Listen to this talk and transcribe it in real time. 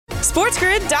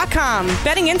SportsGrid.com.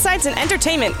 Betting insights and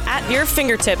entertainment at your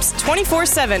fingertips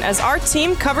 24/7 as our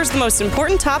team covers the most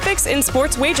important topics in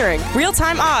sports wagering.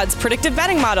 Real-time odds, predictive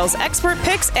betting models, expert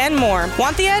picks, and more.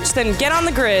 Want the edge? Then get on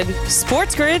the grid.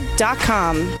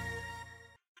 SportsGrid.com.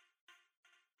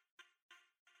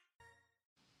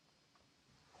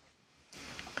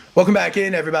 Welcome back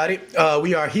in, everybody.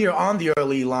 We are here on the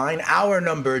early line, hour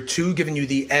number 2, giving you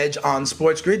the edge on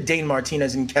Sports Grid. Dane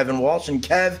Martinez and Kevin Walsh. And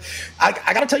Kev, I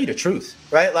got to tell you the truth,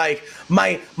 right? Like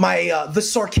the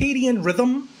circadian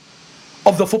rhythm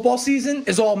of the football season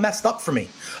is all messed up for me,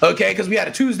 okay? Because we had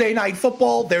a Tuesday night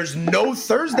football. There's no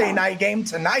Thursday night game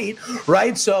tonight,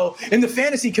 right? So in the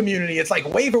fantasy community, it's like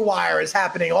waiver wire is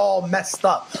happening all messed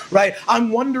up, right?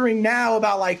 I'm wondering now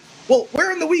about well,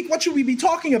 where in the week, what should we be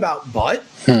talking about? But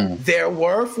there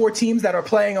were 4 teams that are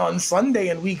playing on Sunday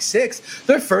in week 6,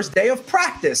 their first day of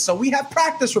practice. So we have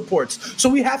practice reports. So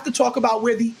we have to talk about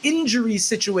where the injury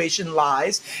situation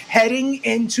lies heading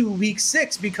into week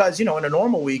 6, because, in a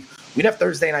normal week, we'd have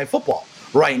Thursday night football.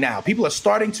 Right now, people are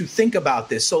starting to think about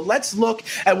this. So let's look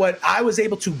at what I was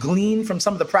able to glean from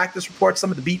some of the practice reports, some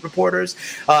of the beat reporters,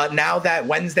 now that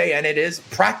Wednesday, and it is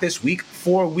practice week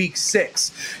for week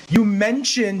 6. You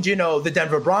mentioned, the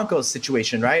Denver Broncos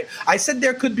situation, right? I said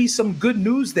there could be some good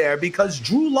news there because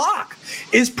Drew Lock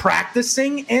is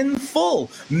practicing in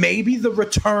full. Maybe the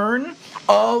return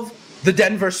of the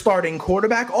Denver starting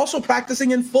quarterback, also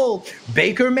practicing in full.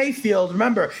 Baker Mayfield,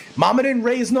 remember, Mama didn't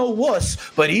raise no wuss,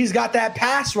 but he's got that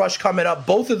pass rush coming up.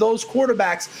 Both of those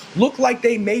quarterbacks look like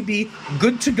they may be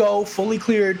good to go, fully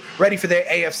cleared, ready for their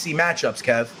AFC matchups,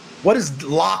 Kev. What does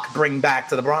Locke bring back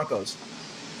to the Broncos?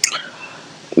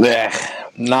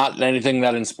 Not anything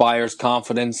that inspires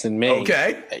confidence in me.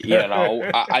 Okay.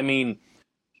 I mean,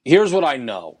 here's what I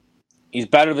know. He's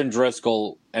better than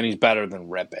Driscoll, and he's better than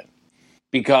Rippon.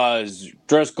 Because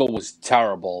Driscoll was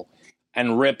terrible,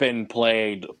 and Rippon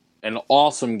played an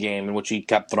awesome game in which he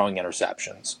kept throwing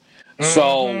interceptions. Mm-hmm.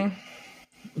 So,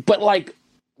 but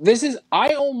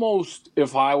I almost,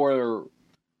 if I were,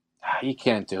 you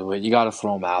can't do it. You got to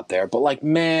throw him out there. But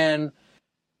you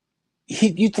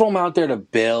throw him out there to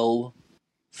Bill,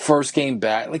 first game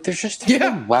back. There's just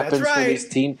different weapons for this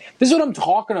team. This is what I'm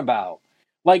talking about.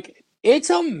 It's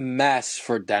a mess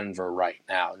for Denver right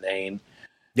now, Nane.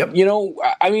 Yep.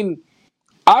 I mean,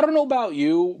 I don't know about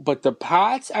you, but the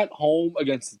Pats at home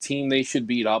against the team they should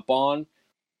beat up on,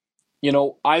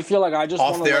 I feel like I just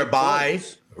off their bye,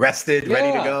 rested,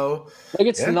 ready to go.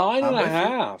 It's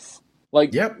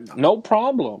 9.5. No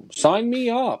problem. Sign me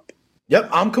up. Yep,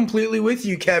 I'm completely with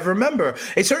you, Kev. Remember,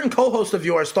 a certain co-host of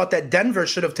yours thought that Denver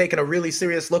should have taken a really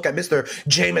serious look at Mr.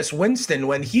 Jameis Winston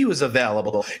when he was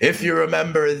available, if you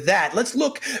remember that. Let's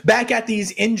look back at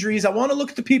these injuries. I want to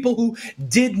look at the people who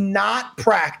did not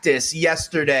practice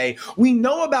yesterday. We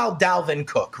know about Dalvin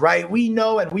Cook, right? We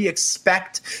know and we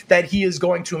expect that he is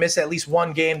going to miss at least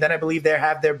one game. Then I believe they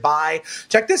have their bye.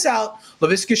 Check this out.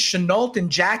 Laviska Shenault in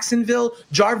Jacksonville,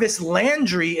 Jarvis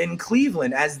Landry in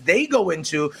Cleveland as they go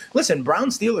into, listen, Brown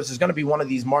Steelers is going to be one of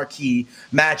these marquee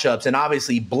matchups, and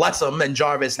obviously bless them and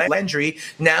Jarvis Landry.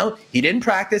 Now, he didn't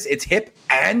practice. It's hip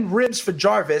and ribs for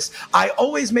Jarvis. I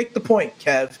always make the point,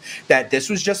 Kev, that this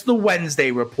was just the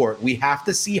Wednesday report. We have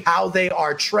to see how they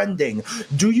are trending.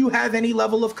 Do you have any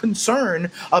level of concern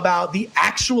about the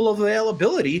actual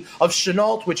availability of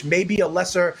Shenault, which may be a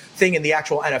lesser thing in the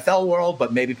actual NFL world,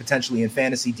 but maybe potentially in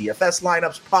fantasy DFS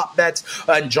lineups, prop bets?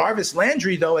 And Jarvis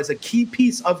Landry, though, as a key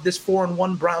piece of this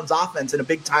 4-1 Browns offense in a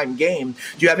big-time game. Do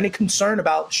you have any concern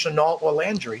about Shenault or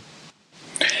Landry?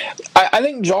 I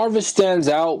think Jarvis stands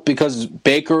out because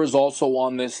Baker is also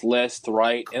on this list,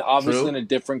 right? And obviously in a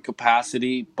different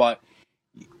capacity. But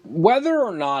whether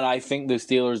or not I think the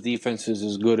Steelers' defense is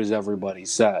as good as everybody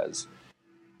says,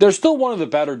 they're still one of the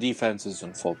better defenses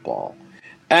in football.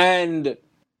 And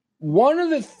one of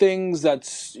the things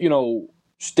that's,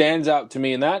 stands out to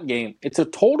me in that game, it's a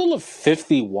total of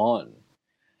 51.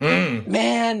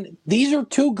 Man, these are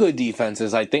 2 good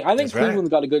defenses, I think. I think Cleveland's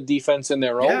got a good defense in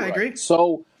their own right. I agree.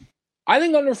 So I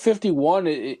think under 51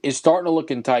 is starting to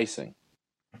look enticing.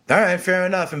 All right, fair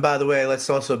enough. And by the way, let's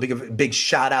also big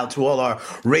shout out to all our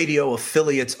radio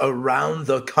affiliates around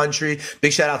the country.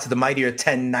 Big shout out to the mightier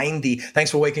 1090.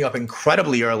 Thanks for waking up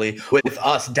incredibly early with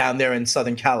us down there in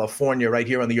Southern California, right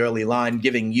here on the early line,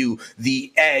 giving you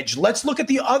the edge. Let's look at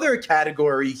the other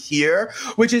category here,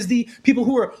 which is the people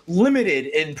who are limited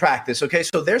in practice. Okay,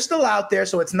 so they're still out there,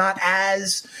 so it's not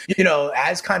as,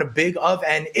 as kind of big of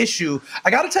an issue. I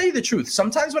got to tell you the truth.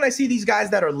 Sometimes when I see these guys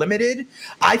that are limited,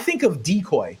 I think of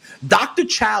Decoy. Dr.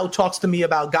 Chow talks to me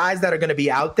about guys that are going to be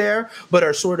out there but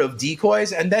are sort of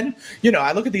decoys. And then,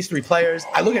 I look at these three players.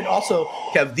 I look at also,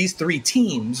 Kev, these three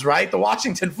teams, right? The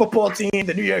Washington football team,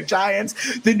 the New York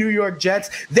Giants, the New York Jets.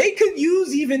 They could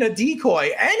use even a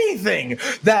decoy, anything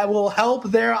that will help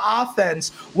their offense.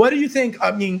 What do you think?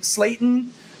 I mean,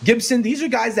 Slayton, Gibson, these are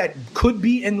guys that could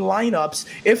be in lineups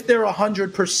if they're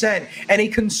 100%. Any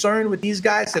concern with these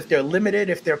guys, if they're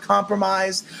limited, if they're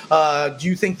compromised? Do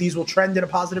you think these will trend in a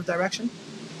positive direction?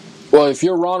 Well, if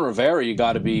you're Ron Rivera, you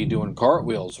got to be doing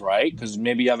cartwheels, right? Because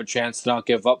maybe you have a chance to not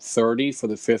give up 30 for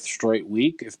the fifth straight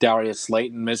week if Darius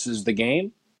Slayton misses the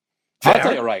game. Fair. I'll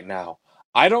tell you right now,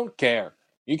 I don't care.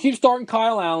 You keep starting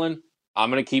Kyle Allen,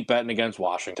 I'm going to keep betting against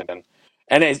Washington.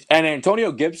 And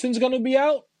Antonio Gibson's going to be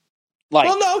out?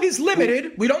 Well, no, he's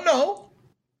limited. We don't know.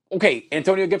 Okay,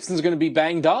 Antonio Gibson's going to be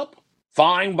banged up?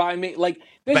 Fine by me.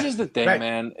 This is the thing,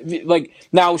 man.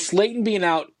 Now, Slayton being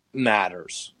out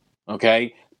matters,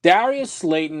 okay? Darius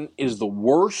Slayton is the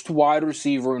worst wide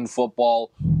receiver in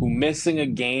football who missing a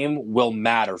game will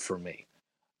matter for me.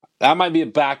 That might be a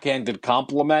backhanded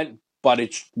compliment, but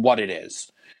it's what it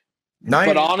is. Nice.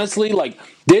 But honestly,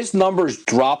 this number's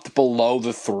dropped below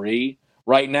the 3.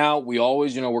 Right now, we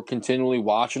always, we're continually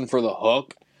watching for the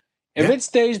hook. If it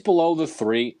stays below the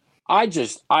 3, I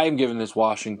am giving this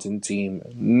Washington team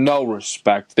no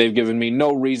respect. They've given me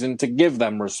no reason to give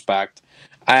them respect.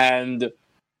 And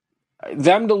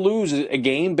them to lose a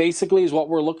game, basically, is what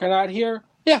we're looking at here.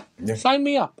 Yeah. Sign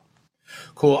me up.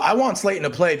 Cool. I want Slayton to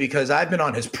play because I've been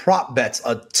on his prop bets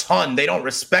a ton. They don't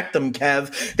respect him,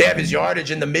 Kev. They have his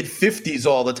yardage in the mid-50s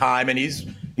all the time, and he's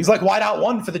like wide out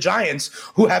one for the Giants,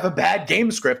 who have a bad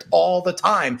game script all the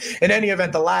time. In any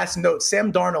event, the last note,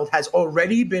 Sam Darnold has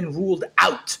already been ruled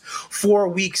out for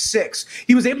week 6.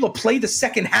 He was able to play the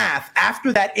second half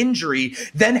after that injury,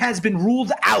 then has been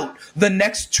ruled out the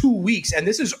next 2 weeks, and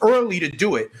this is early to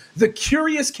do it. The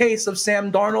curious case of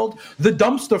Sam Darnold, the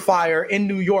dumpster fire in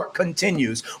New York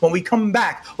continues. When we come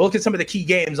back, we'll look at some of the key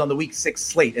games on the week 6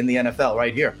 slate in the NFL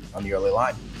right here on the Early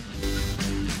Line.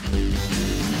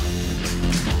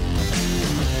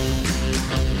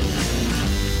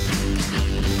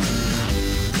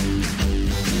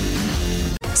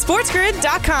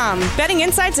 SportsGrid.com. Betting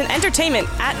insights and entertainment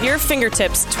at your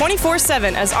fingertips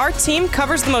 24/7 as our team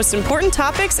covers the most important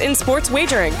topics in sports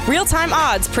wagering. Real-time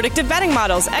odds, predictive betting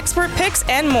models, expert picks,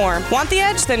 and more. Want the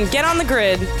edge? Then get on the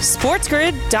grid.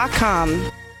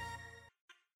 SportsGrid.com.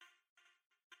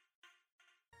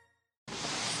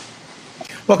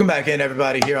 Welcome back in,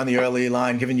 everybody, here on the Early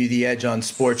Line, giving you the edge on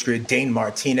Sports Grid. Dane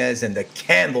Martinez and the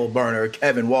candle burner,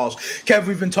 Kevin Walsh. Kev,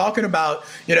 we've been talking about,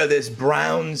 this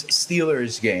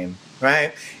Browns-Steelers game,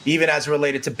 right? Even as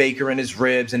related to Baker and his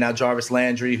ribs, and now Jarvis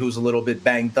Landry, who's a little bit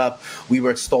banged up. We were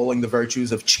extolling the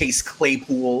virtues of Chase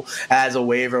Claypool as a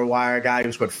waiver wire guy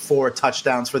who scored 4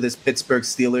 touchdowns for this Pittsburgh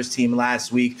Steelers team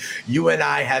last week. You and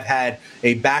I have had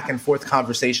a back and forth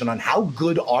conversation on how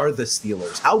good are the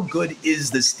Steelers? How good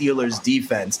is the Steelers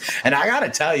defense? And I got to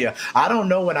tell you, I don't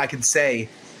know when I can say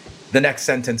the next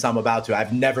sentence I'm about to.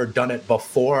 I've never done it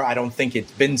before. I don't think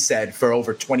it's been said for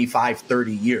over 25,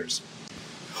 30 years.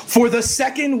 For the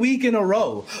second week in a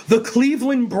row, the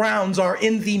Cleveland Browns are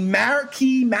in the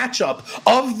marquee matchup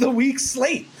of the week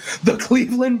slate. The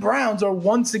Cleveland Browns are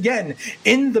once again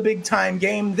in the big-time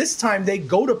game. This time they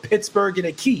go to Pittsburgh in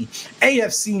a key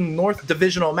AFC North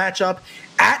divisional matchup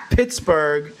at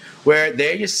Pittsburgh, where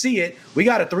there you see it. We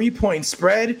got a 3-point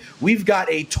spread. We've got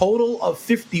a total of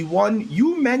 51.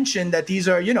 You mentioned that these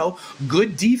are,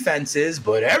 good defenses,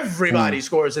 but everybody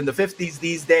scores in the 50s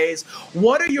these days.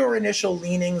 What are your initial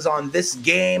leanings on this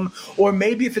game? Or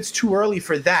maybe if it's too early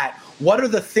for that, what are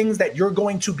the things that you're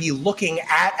going to be looking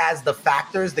at as the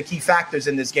factors, the key factors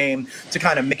in this game to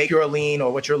kind of make your lean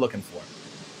or what you're looking for?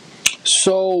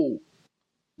 So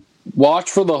watch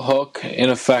for the hook in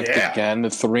effect again. The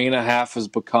 3.5 has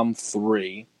become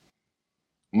 3.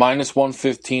 Minus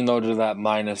 115, though, to that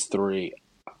minus 3.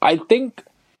 I think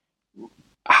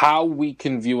how we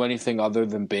can view anything other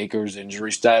than Baker's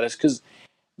injury status, because,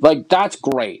 that's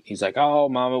great. He's like, oh,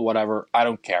 mama, whatever. I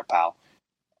don't care, pal.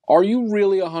 Are you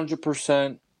really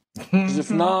 100%? Because if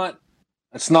not,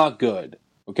 it's not good,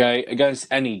 okay, against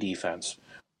any defense.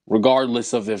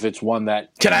 Regardless of if it's one that...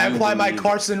 Can I apply my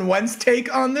Carson Wentz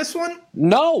take on this one?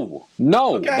 No.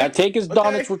 Okay. That take is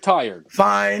done. It's retired.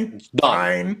 Fine. It's done.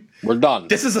 Fine. We're done.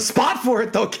 This is a spot for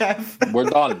it, though, Kev.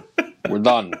 We're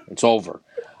done. It's over.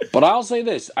 But I'll say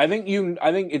this. I think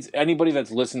it's anybody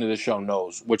that's listening to this show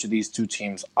knows which of these two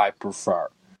teams I prefer.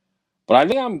 But I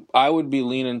think I would be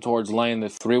leaning towards laying the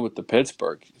 3 with the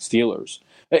Pittsburgh Steelers.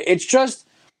 It's just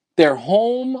they're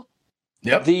home.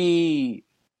 Yep.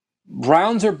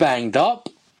 Browns are banged up.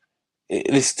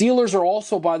 The Steelers are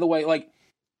also, by the way, like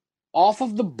off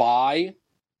of the bye,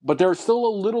 but they're still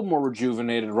a little more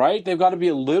rejuvenated, right? They've got to be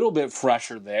a little bit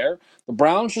fresher there. The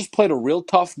Browns just played a real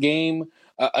tough game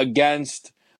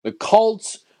against the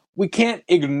Colts. We can't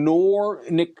ignore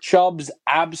Nick Chubb's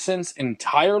absence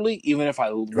entirely, even if I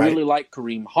really like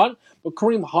Kareem Hunt. But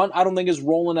Kareem Hunt, I don't think is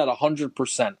rolling at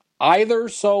 100% either.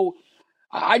 So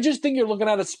I just think you're looking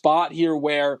at a spot here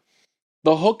where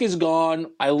the hook is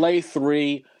gone. I lay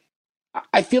 3.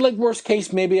 I feel like worst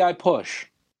case, maybe I push.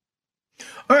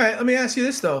 All right, let me ask you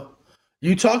this, though.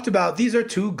 You talked about these are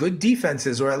 2 good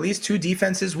defenses, or at least 2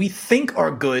 defenses we think are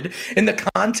good in the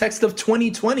context of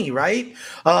 2020, right?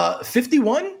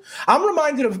 51. I'm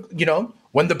reminded of,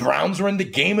 when the Browns were in the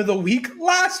game of the week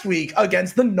last week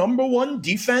against the number 1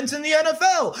 defense in the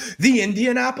NFL, the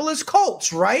Indianapolis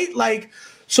Colts, right? Like,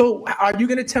 so are you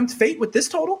going to tempt fate with this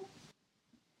total?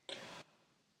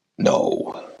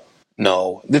 No.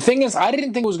 The thing is, I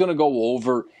didn't think it was going to go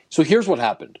over. So here's what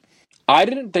happened. I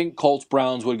didn't think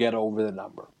Colts-Browns would get over the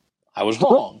number. I was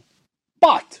wrong.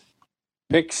 But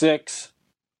pick 6,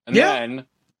 and then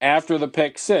after the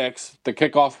pick 6, the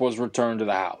kickoff was returned to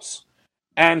the house.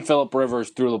 And Phillip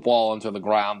Rivers threw the ball into the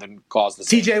ground and caused the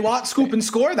TJ Watt scoop and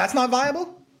score? That's not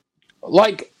viable?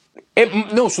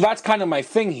 So that's kind of my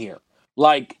thing here.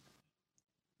 Like,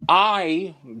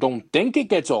 I don't think it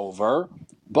gets over,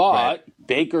 but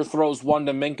Baker throws one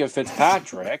to Minkah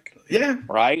Fitzpatrick. Yeah.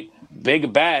 Right?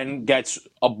 Big Ben gets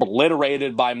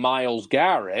obliterated by Myles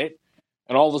Garrett,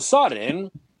 and all of a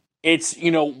sudden, it's,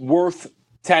 worth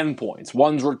 10 points.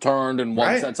 One's returned and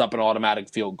one sets up an automatic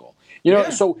field goal.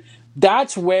 So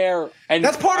that's where... And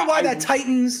that's part of why that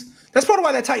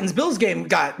Titans-Bills game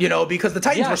got, because the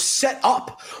Titans were set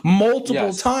up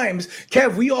multiple times.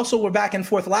 Kev, we also were back and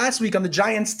forth last week on the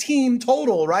Giants team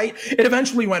total, right? It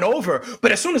eventually went over.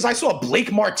 But as soon as I saw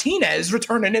Blake Martinez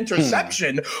return an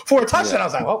interception for a touchdown, I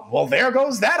was like, well, there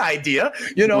goes that idea.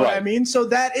 You know what I mean? So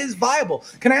that is viable.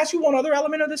 Can I ask you one other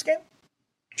element of this game?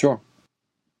 Sure.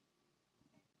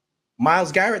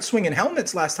 Myles Garrett swinging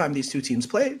helmets last time these 2 teams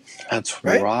played. That's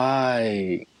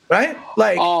right. Right?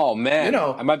 Like, oh man,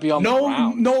 I might be on the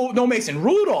ground. No Mason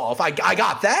Rudolph. I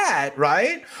got that,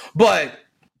 right? But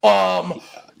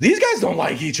these guys don't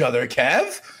like each other,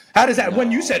 Kev. How does that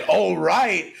when you said, oh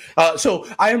right. So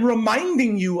I am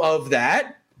reminding you of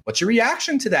that. What's your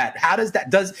reaction to that? How does that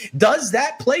does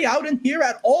that play out in here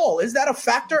at all? Is that a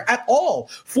factor at all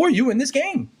for you in this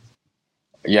game?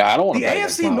 Yeah, I don't want to. The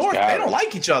AFC North, they don't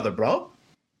like each other, bro.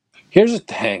 Here's the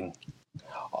thing.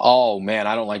 Oh man,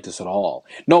 I don't like this at all.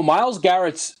 No, Myles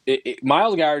Garrett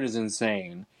is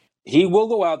insane. He will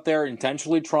go out there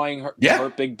intentionally trying to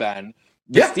hurt Big Ben.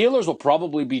 The Steelers will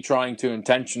probably be trying to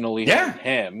intentionally hurt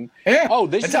him. Yeah. Oh,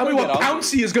 this and is tell me what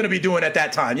Pouncey is going to be doing at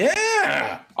that time.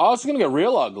 Yeah. Oh, it's going to get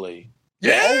real ugly.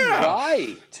 Yeah. All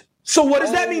right. So what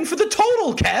does that mean for the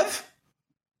total, Kev?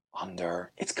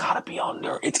 Under. It's got to be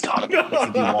under. It's got to be under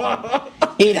 51.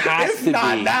 It has to be. If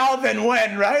not now, then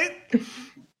when, right?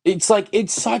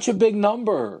 It's such a big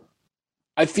number.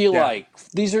 I feel like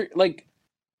these are like,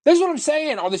 this is what I'm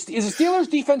saying. Is the Steelers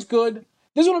defense good?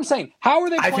 This is what I'm saying. How are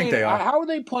they playing? I think they are. How are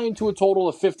they playing to a total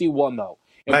of 51 though?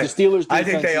 If the Steelers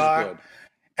defense is good.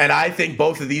 And I think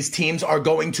both of these teams are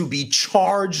going to be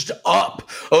charged up,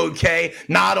 okay?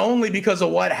 Not only because of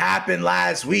what happened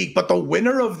last week, but the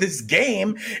winner of this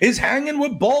game is hanging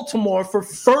with Baltimore for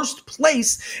first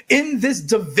place in this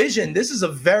division. This is a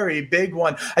very big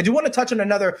one. I do want to touch on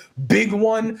another big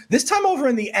one, this time over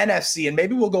in the NFC, and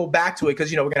maybe we'll go back to it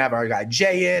because, we're going to have our guy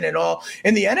Jay in and all.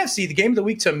 In the NFC, the game of the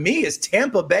week to me is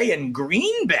Tampa Bay and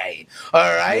Green Bay,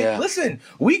 all right? Yeah. Listen,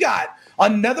 we got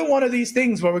another one of these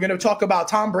things where we're going to talk about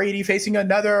Tom Brady facing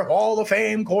another Hall of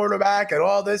Fame quarterback and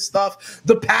all this stuff.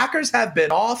 The Packers have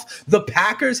been off. The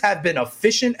Packers have been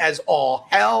efficient as all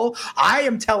hell. I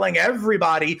am telling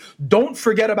everybody, don't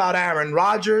forget about Aaron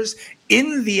Rodgers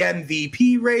in the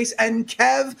MVP race. And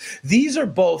Kev, these are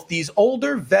both these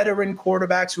older veteran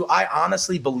quarterbacks who I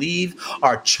honestly believe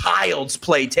are child's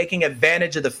play, taking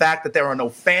advantage of the fact that there are no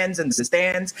fans in the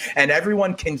stands and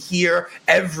everyone can hear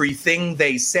everything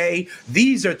they say.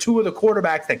 These are 2 of the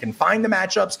quarterbacks that can find the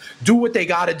matchups, do what they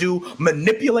got to do,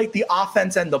 manipulate the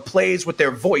offense and the plays with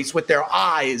their voice, with their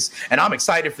eyes. And I'm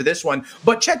excited for this one.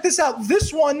 But check this out.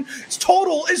 This one's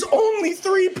total is only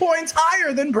 3 points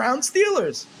higher than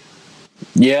Browns-Steelers.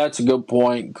 Yeah, it's a good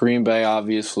point. Green Bay,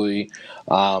 obviously,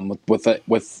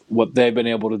 with what they've been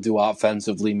able to do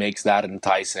offensively, makes that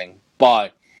enticing.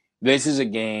 But this is a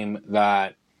game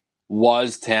that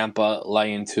was Tampa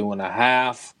laying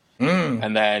 2.5.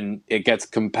 And then it gets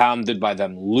compounded by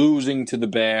them losing to the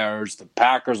Bears, the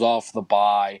Packers off the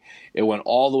bye. It went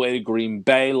all the way to Green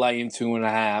Bay laying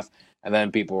 2.5. And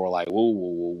then people were like, whoa, whoa,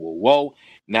 whoa, whoa, whoa.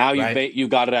 Now you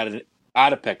got it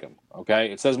at a pick 'em,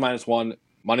 okay? It says -1.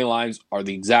 Money lines are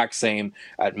the exact same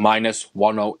at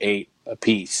 -108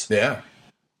 apiece. Yeah.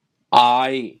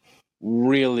 I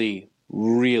really,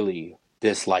 really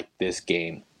dislike this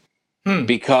game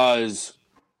because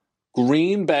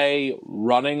Green Bay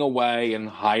running away and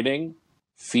hiding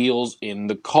feels in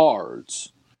the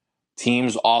cards.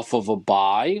 Teams off of a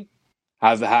bye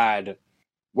have had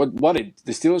what did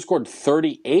the Steelers scored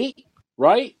 38,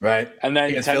 right? Right. And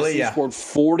then Tennessee scored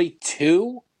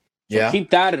 42. So keep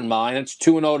that in mind. It's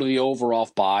 2-0 to the over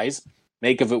off buys.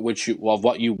 Make of it what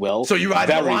you will. So you ride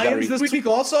the Lions this week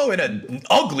also in an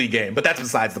ugly game, but that's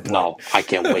besides the point. No, I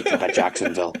can't wait to bet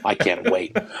Jacksonville. I can't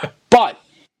wait. But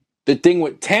the thing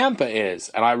with Tampa is,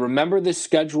 and I remember this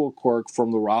schedule quirk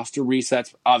from the roster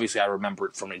resets. Obviously, I remember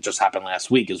it from it just happened last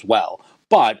week as well.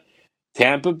 But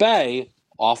Tampa Bay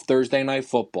off Thursday Night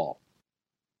Football.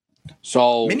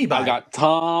 So I got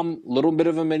Tom, little bit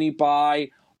of a mini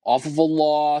bye, off of a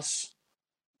loss.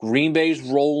 Green Bay's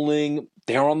rolling.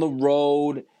 They're on the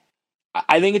road.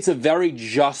 I think it's a very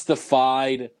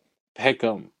justified pick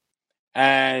 'em.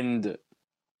 And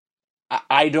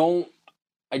I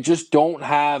just don't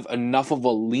have enough of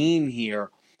a lean here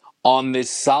on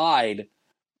this side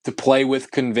to play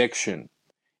with conviction.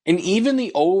 And even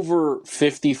the over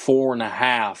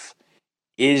 54.5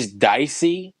 is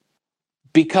dicey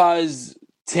because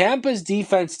Tampa's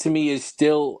defense to me is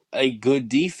still a good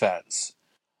defense.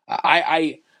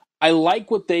 I like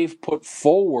what they've put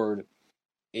forward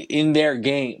in their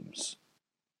games.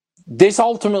 This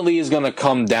ultimately is going to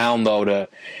come down, though,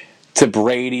 to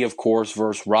Brady, of course,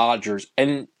 versus Rodgers.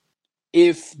 And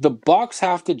if the Bucs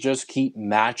have to just keep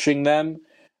matching them,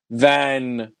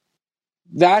 then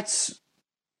it's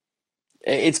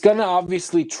going to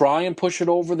obviously try and push it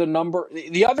over the number.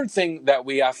 The other thing that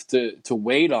we have to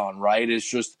wait on, right,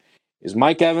 is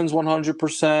Mike Evans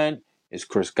 100%? Is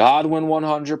Chris Godwin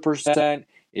 100%?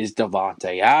 Is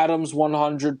Davante Adams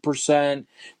 100%?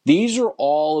 These are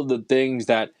all of the things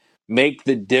that make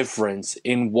the difference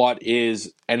in what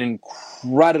is an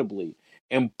incredibly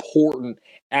important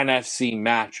NFC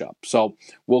matchup. So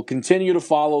we'll continue to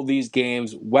follow these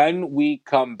games. When we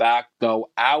come back, though,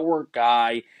 our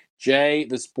guy, Jay,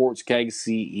 the Sports Keg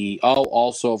CEO,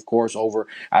 also, of course, over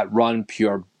at Run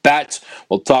Pure Bet,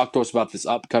 will talk to us about this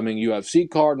upcoming UFC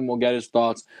card, and we'll get his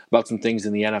thoughts about some things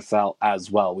in the NFL as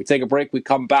well. We take a break. We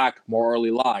come back. More early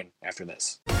line after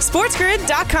this.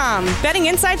 SportsGrid.com. Betting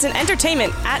insights and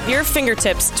entertainment at your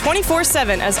fingertips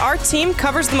 24/7 as our team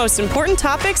covers the most important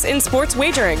topics in sports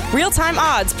wagering. Real-time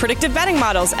odds, predictive betting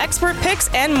models, expert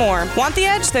picks, and more. Want the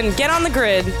edge? Then get on the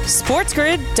grid.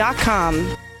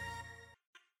 SportsGrid.com.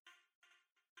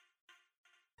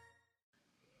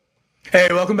 Hey,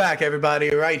 welcome back, everybody.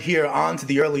 Right here on to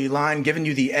the early line, giving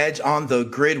you the edge on the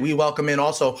grid. We welcome in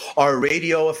also our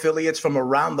radio affiliates from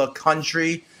around the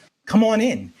country. Come on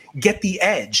in. Get the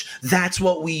edge. That's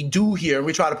what we do here.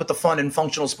 We try to put the fun and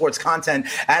functional sports content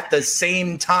at the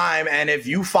same time. And if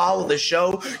you follow the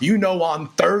show, you know on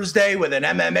Thursday with an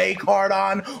MMA card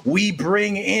on, we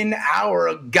bring in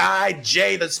our guy,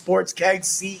 Jay, the Sports Keg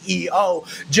CEO.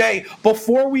 Jay,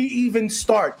 before we even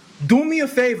start, do me a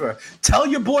favor. Tell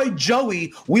your boy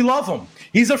Joey we love him.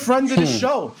 He's a friend of the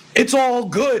show. It's all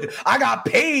good. I got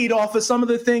paid off of some of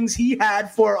the things he had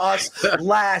for us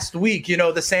last week. You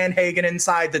know, the Sandhagen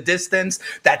inside the distance.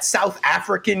 That South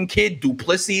African kid,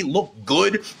 Duplessis, looked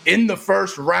good in the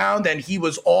first round, and he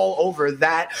was all over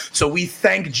that. So we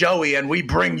thank Joey, and we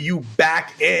bring you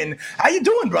back in. How you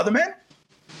doing, brother, man?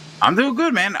 I'm doing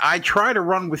good, man. I try to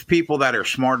run with people that are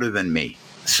smarter than me.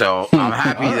 So I'm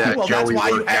happy that Joey that's why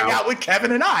you hang out with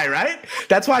Kevin and I, right?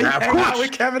 That's why you hang out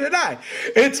with Kevin and I.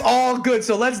 It's all good.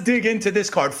 So let's dig into this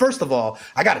card. First of all,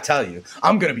 I got to tell you,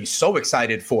 I'm going to be so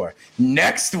excited for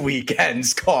next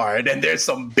weekend's card. And there's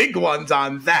some big ones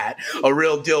on that, a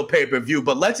real deal pay-per-view.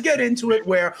 But let's get into it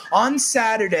where on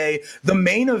Saturday, the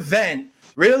main event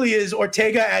really is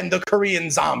Ortega and the Korean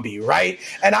Zombie, right?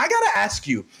 And I got to ask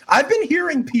you, I've been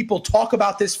hearing people talk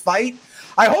about this fight.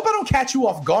 I hope I don't catch you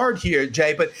off guard here,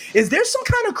 Jay, but is there some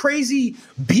kind of crazy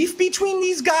beef between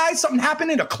these guys? Something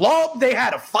happened in a club? They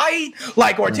had a fight?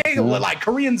 Like Ortega, like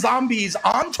Korean Zombie's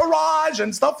entourage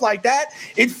and stuff like that?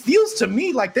 It feels to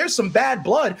me like there's some bad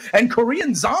blood, and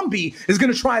Korean Zombie is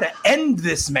going to try to end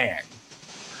this man.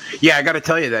 Yeah, I got to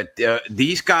tell you that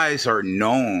these guys are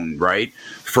known, right,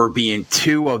 for being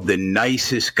two of the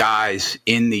nicest guys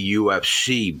in the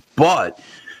UFC, but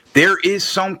there is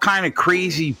some kind of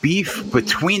crazy beef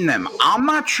between them. I'm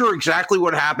not sure exactly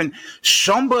what happened.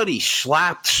 Somebody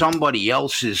slapped somebody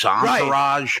else's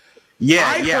entourage. Right. Yeah,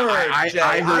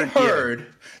 I heard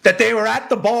that they were at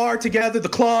the bar together, the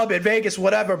club in Vegas,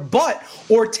 whatever, but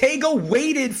Ortega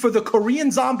waited for the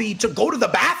Korean Zombie to go to the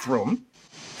bathroom,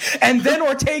 and then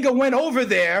Ortega went over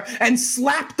there and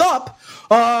slapped up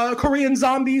Korean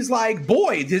Zombie's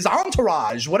boy, his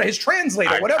entourage, his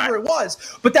translator, whatever it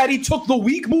was, but that he took the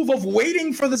weak move of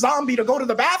waiting for the Zombie to go to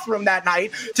the bathroom that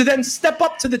night to then step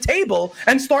up to the table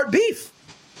and start beef.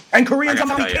 And Korean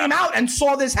Zombie came out and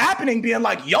saw this happening, being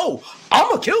like, yo, I'm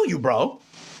going to kill you, bro.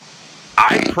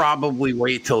 I'd probably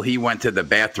wait till he went to the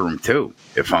bathroom, too,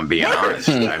 if I'm being honest.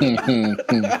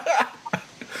 The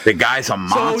guy's a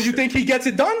monster. So you think he gets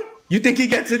it done? You think he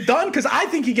gets it done? Because I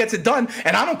think he gets it done,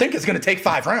 and I don't think it's going to take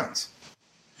 5 rounds.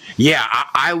 Yeah,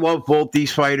 I love both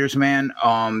these fighters, man.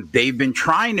 They've been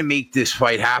trying to make this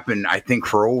fight happen, I think,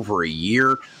 for over a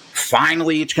year.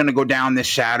 Finally, it's going to go down this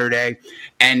Saturday.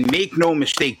 And make no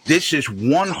mistake, this is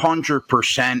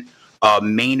 100% a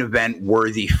main event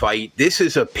worthy fight. This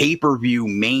is a pay-per-view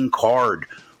main card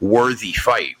worthy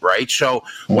fight, right? So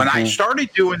when I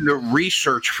started doing the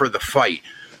research for the fight,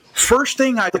 first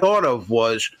thing I thought of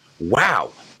was,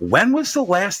 wow, when was the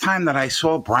last time that I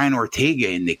saw Brian Ortega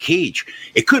in the cage?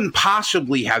 It couldn't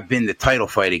possibly have been the title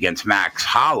fight against Max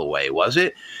Holloway, was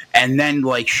it? And then,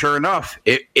 sure enough,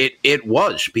 it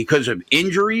was because of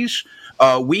injuries.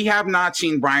 We have not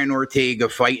seen Brian Ortega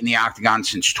fight in the octagon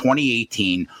since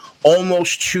 2018,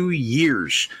 almost 2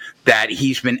 years that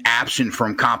he's been absent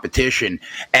from competition.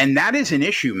 And that is an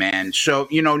issue, man. So,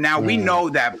 now we know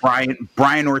that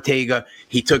Brian Ortega,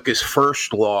 he took his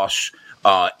first loss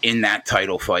in that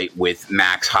title fight with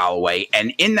Max Holloway.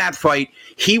 And in that fight,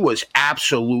 he was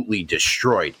absolutely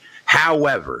destroyed.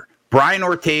 However, Brian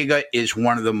Ortega is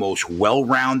one of the most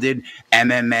well-rounded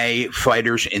MMA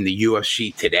fighters in the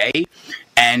UFC today.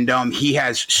 And he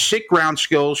has sick ground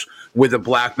skills with a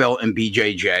black belt in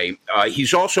BJJ.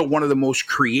 He's also one of the most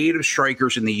creative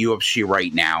strikers in the UFC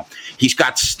right now. He's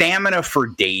got stamina for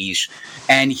days,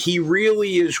 and he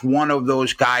really is one of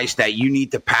those guys that you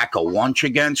need to pack a lunch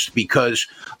against because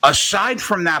aside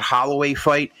from that Holloway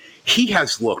fight, he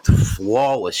has looked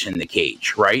flawless in the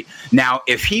cage, right? Now,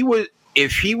 if he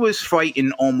was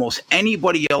fighting almost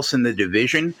anybody else in the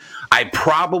division, I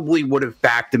probably would have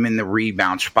backed him in the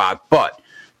rebound spot, but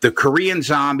the Korean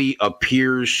Zombie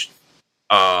appears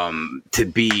to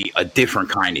be a different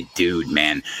kind of dude,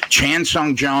 man. Chan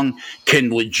Sung Jung can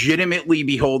legitimately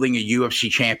be holding a UFC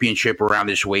championship around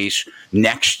his waist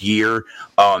next year.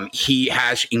 He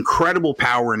has incredible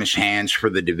power in his hands for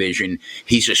the division.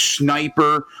 He's a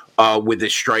sniper with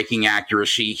his striking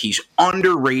accuracy. He's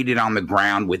underrated on the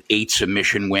ground with 8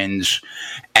 submission wins.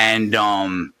 And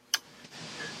the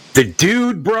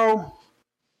dude, bro,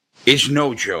 is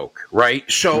no joke, right?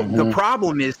 So the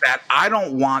problem is that I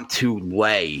don't want to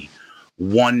lay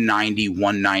 190,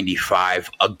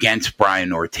 195 against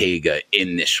Brian Ortega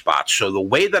in this spot. So the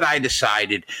way that I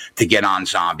decided to get on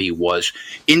Zombie was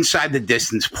inside the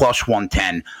distance plus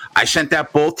 110. I sent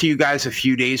that both to you guys a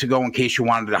few days ago in case you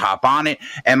wanted to hop on it.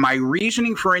 And my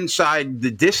reasoning for inside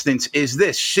the distance is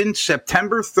this. Since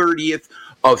September 30th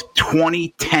of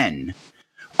 2010,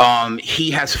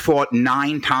 he has fought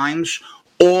 9 times.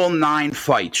 All 9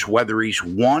 fights, whether he's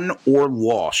won or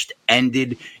lost,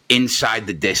 ended inside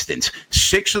the distance.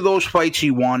 6 of those fights he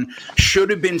won.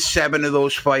 Should have been 7 of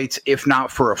those fights, if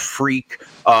not for a freak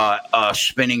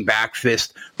spinning back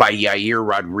fist by Yair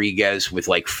Rodriguez with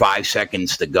 5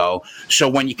 seconds to go. So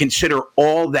when you consider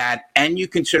all that, and you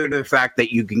consider the fact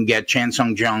that you can get Chan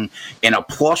Sung Jung in a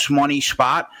plus money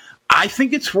spot, I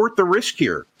think it's worth the risk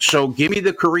here. So give me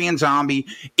the Korean Zombie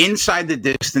inside the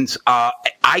distance.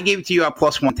 I gave it to you at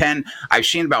plus 110. I've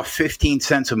seen about 15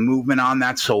 cents of movement on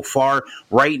that so far.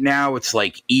 Right now, it's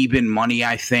even money,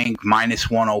 I think, minus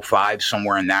 105,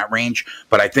 somewhere in that range.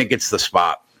 But I think it's the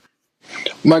spot.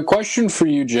 My question for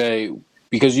you, Jay,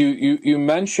 because you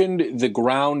mentioned the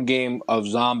ground game of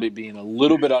Zombie being a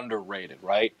little bit underrated,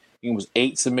 right? It was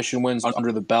 8 submission wins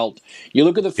under the belt. You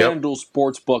look at the FanDuel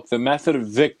Sportsbook, the method of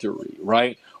victory,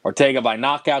 right? Ortega by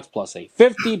knockouts plus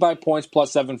 850, by points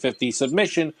plus 750,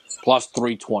 submission plus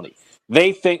 320.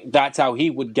 They think that's how he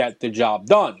would get the job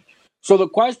done. So the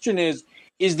question is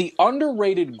the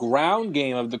underrated ground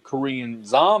game of the Korean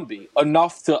Zombie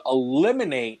enough to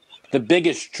eliminate the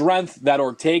biggest strength that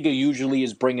Ortega usually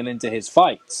is bringing into his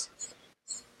fights?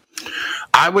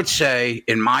 I would say,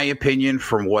 in my opinion,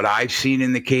 from what I've seen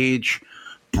in the cage,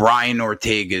 Brian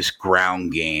Ortega's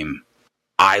ground game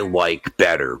I like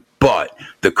better But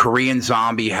the Korean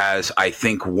Zombie has, I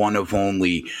think, one of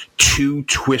only 2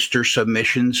 twister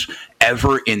submissions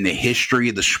ever in the history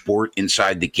of the sport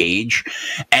inside the cage.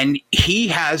 And he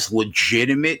has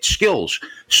legitimate skills.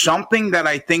 Something that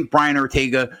I think Brian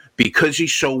Ortega, because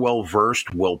he's so well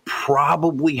versed, will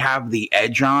probably have the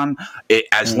edge on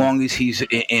as long as he's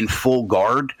in full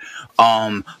guard.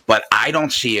 But I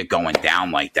don't see it going down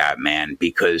like that, man,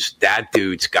 because that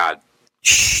dude's got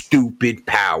stupid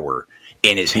power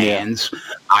in his hands.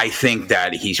 I think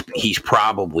that he's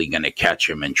probably going to catch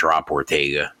him and drop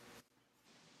Ortega.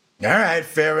 All right,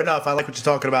 fair enough. I like what you're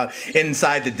talking about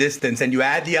inside the distance. And you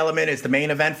add the element, it's the main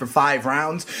event for 5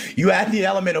 rounds. You add the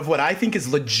element of what I think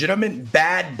is legitimate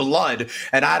bad blood.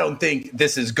 And I don't think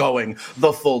this is going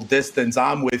the full distance.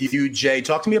 I'm with you, Jay.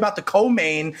 Talk to me about the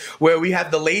co-main where we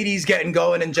have the ladies getting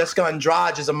going and Jessica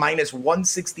Andrade is a minus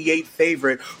 168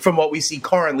 favorite from what we see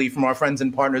currently from our friends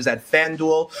and partners at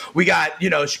FanDuel. We got,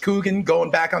 Shakugan going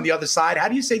back on the other side. How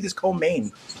do you say this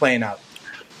co-main playing out?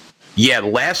 Yeah, the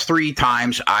last 3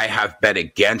 times I have bet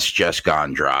against Jessica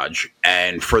Andrade,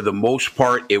 and for the most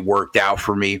part, it worked out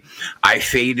for me. I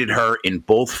faded her in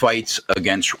both fights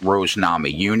against Rose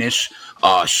Namajunas,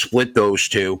 split those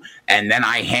 2, and then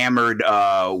I hammered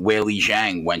Weili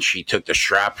Zhang when she took the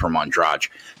strap from Andrade.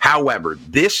 However,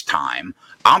 this time,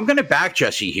 I'm going to back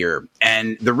Jessie here,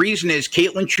 and the reason is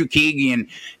Caitlin Chookagian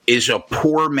is a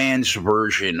poor man's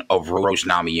version of Rose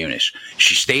Namajunas.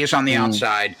 She stays on the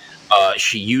outside.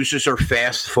 She uses her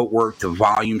fast footwork to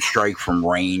volume strike from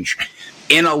range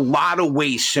in a lot of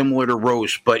ways similar to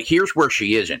Rose, but here's where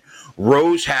she isn't.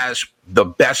 Rose has the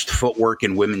best footwork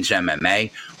in women's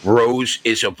MMA. Rose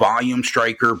is a volume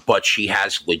striker, but she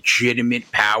has legitimate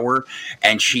power,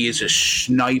 and she is a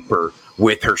sniper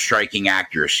with her striking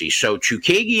accuracy. So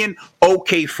Chookagian,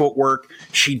 okay footwork.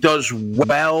 She does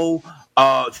well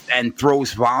and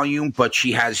throws volume, but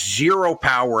she has 0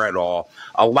 power at all.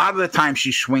 A lot of the time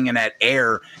she's swinging at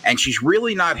air, and she's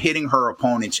really not hitting her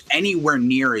opponents anywhere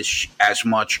near as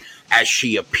much as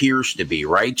she appears to be,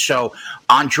 right? So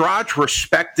Andrade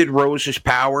respected Rose's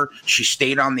power. She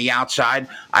stayed on the outside.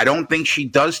 I don't think she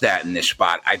does that in this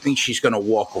spot. I think she's going to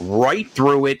walk right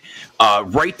through it,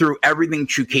 right through everything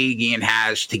Chookagian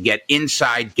has to get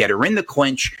inside, get her in the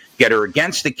clinch, get her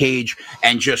against the cage,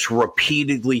 and just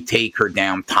repeatedly take her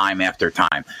down time after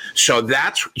time. So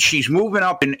she's moving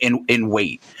up in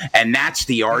weight, and that's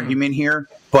the argument here.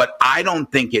 But I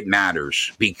don't think it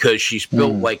matters because she's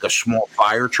built like a small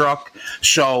fire truck.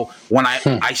 So when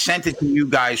I sent it to you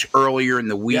guys earlier in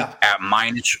the week at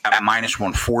minus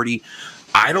 140,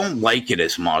 I don't like it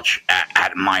as much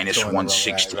at minus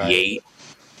 168. Right.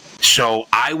 So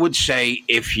I would say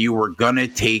if you were going to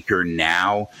take her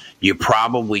now, you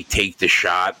probably take the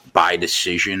shot by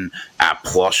decision at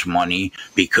plus money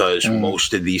because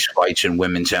most of these fights in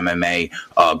women's MMA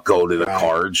go to the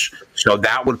cards. So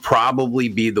that would probably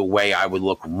be the way I would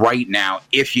look right now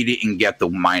if you didn't get the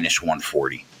minus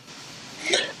 140.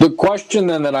 The question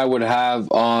then that I would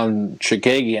have on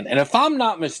Chookagian, and if I'm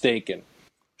not mistaken,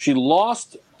 she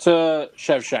lost to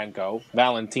Shevchenko,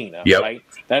 Valentina, right?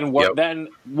 Then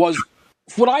was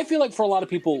what I feel like for a lot of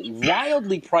people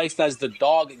wildly priced as the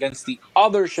dog against the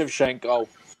other Shevchenko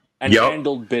and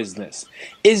handled business.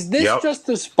 Is this just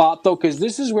the spot though? Because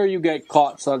this is where you get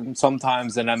caught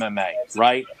sometimes in MMA,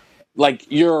 right? Like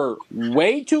you're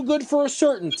way too good for a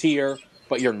certain tier,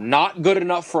 but you're not good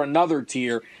enough for another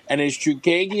tier. And is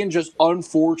Chookagian just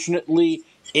unfortunately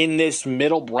in this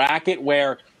middle bracket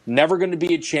where never going to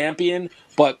be a champion,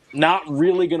 but not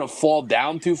really going to fall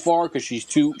down too far because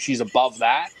she's above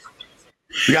that?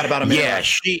 We got about a minute.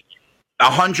 Yeah,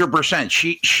 100%.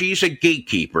 She's a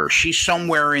gatekeeper. She's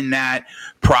somewhere in that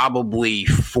probably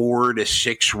 4 to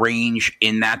 6 range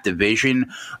in that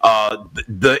division.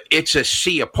 It's a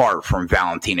sea apart from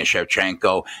Valentina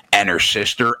Shevchenko and her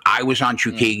sister. I was on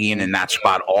Chookagian in that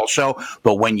spot also,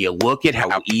 but when you look at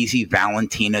how easy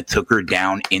Valentina took her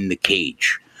down in the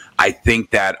cage, I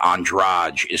think that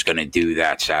Andrade is going to do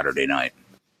that Saturday night.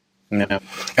 No.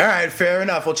 All right, fair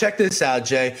enough. Well, check this out,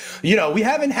 Jay. We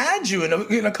haven't had you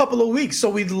in a couple of weeks, so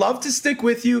we'd love to stick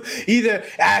with you, either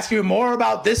ask you more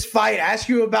about this fight, ask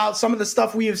you about some of the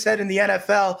stuff we have said in the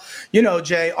NFL.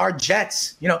 Jay, our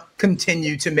Jets,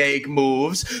 continue to make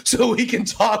moves, so we can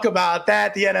talk about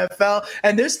that, the NFL.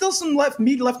 And there's still some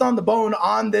meat left on the bone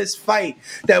on this fight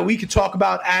that we could talk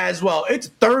about as well. It's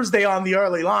Thursday on the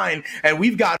early line, and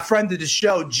we've got friend of the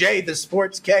show, Jay, the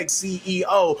Sports Keg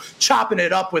CEO, chopping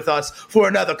it up with us for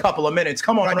another couple of minutes.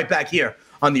 Come on right back here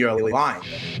on the early line.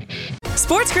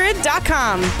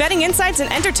 SportsGrid.com. Betting insights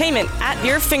and entertainment at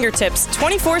your fingertips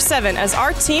 24/7 as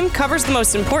our team covers the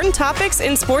most important topics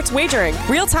in sports wagering.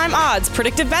 Real-time odds,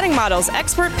 predictive betting models,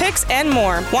 expert picks, and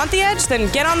more. Want the edge?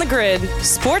 Then get on the grid.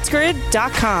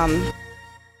 SportsGrid.com.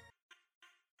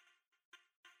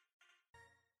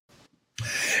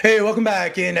 Hey, welcome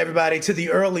back in, everybody, to the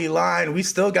early line. We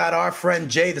still got our friend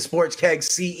Jay, the Sports Keg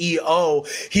CEO,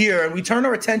 here, and we turn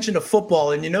our attention to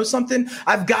football. And you know something?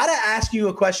 I've got to ask you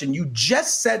a question. You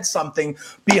just said something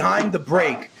behind the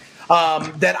break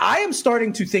that I am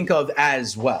starting to think of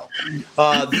as well.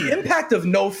 The impact of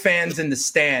no fans in the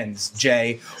stands,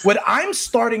 Jay. What I'm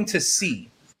starting to see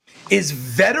is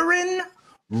veteran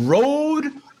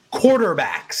road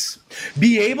quarterbacks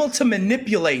be able to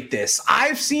manipulate this.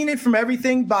 I've seen it from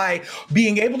everything by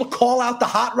being able to call out the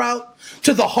hot route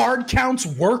to the hard counts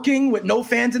working with no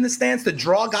fans in the stands to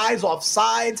draw guys off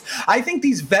sides. I think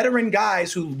these veteran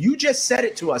guys who you just said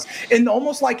it to us in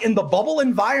almost like in the bubble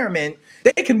environment,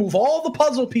 they can move all the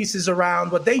puzzle pieces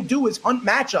around. What they do is hunt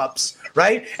matchups,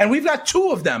 right? And we've got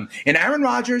two of them in Aaron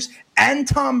Rodgers and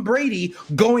Tom Brady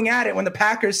going at it when the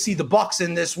Packers see the Bucs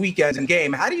in this weekend's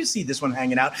game. How do you see this one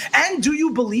hanging out? And do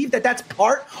you believe that that's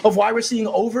part of why we're seeing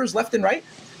overs left and right?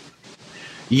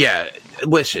 Yeah,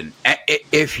 listen,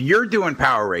 if you're doing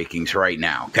power rankings right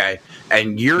now, okay,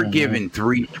 and you're given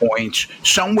 3 points,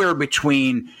 somewhere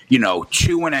between,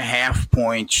 2.5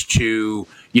 points to,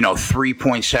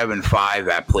 3.75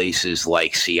 at places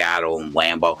like Seattle and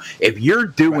Lambeau, if you're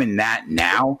doing that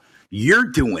now, you're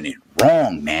doing it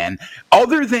wrong, man.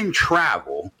 Other than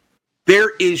travel,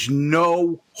 there is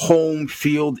no home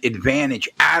field advantage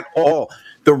at all.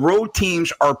 The road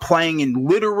teams are playing in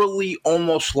literally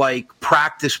almost like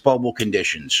practice bubble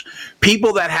conditions.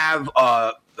 People that have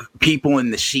people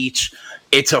in the seats,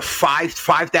 it's a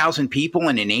 5,000 people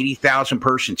in an 80,000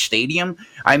 person stadium.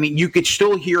 I mean, you could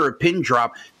still hear a pin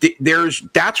drop.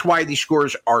 That's why these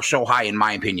scores are so high, in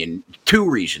my opinion. 2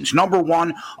 reasons. Number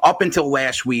one, up until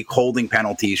last week, holding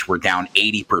penalties were down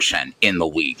 80% in the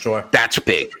league. Sure. That's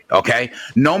big. Okay.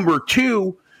 Number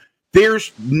 2,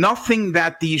 there's nothing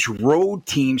that these road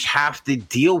teams have to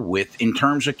deal with in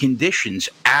terms of conditions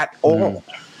at all.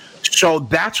 So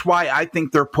that's why I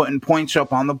think they're putting points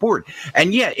up on the board.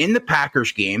 And yeah, in the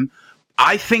Packers game,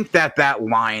 I think that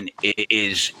line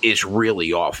is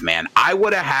really off, man. I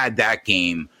would have had that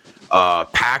game,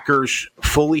 Packers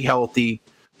fully healthy,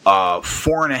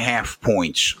 4.5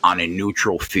 points on a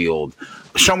neutral field,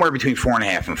 somewhere between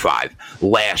 4.5 and 5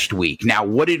 last week. Now,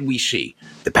 what did we see?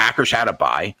 The Packers had a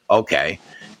bye. Okay.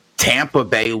 Tampa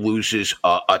Bay loses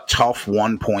a tough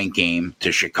 1-point game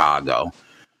to Chicago.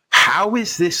 How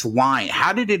is this line?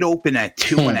 How did it open at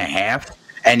 2.5?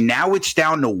 And now it's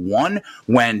down to 1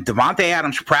 when Devontae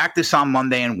Adams practiced on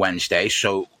Monday and Wednesday.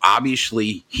 So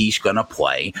obviously he's going to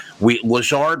play.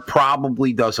 Lazard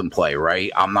probably doesn't play,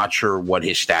 right? I'm not sure what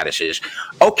his status is.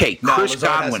 Okay. Chris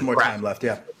Godwin has more time left.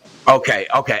 Yeah. Okay.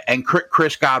 And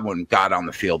Chris Godwin got on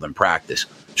the field in practice.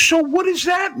 So what does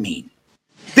that mean?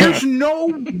 There's no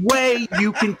way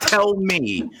you can tell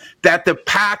me that the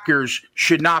Packers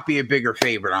should not be a bigger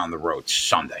favorite on the road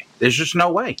Sunday. There's just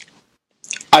no way.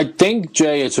 I think,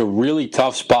 Jay, it's a really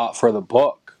tough spot for the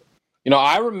book.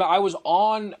 I remember I was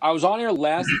on here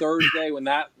last Thursday when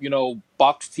that,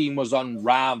 Bucs team was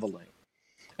unraveling.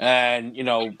 And,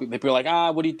 they'd be like,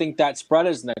 what do you think that spread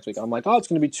is next week? I'm like, it's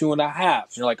going to be 2.5. And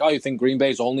you're like, you think Green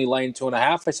Bay's only laying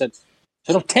 2.5? I said,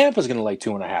 no, Tampa's going to lay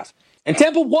 2.5. And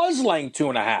Tampa was laying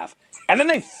 2.5. And then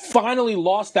they finally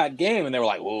lost that game, and they were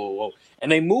like, whoa.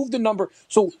 And they moved the number.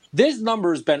 So this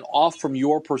number has been off from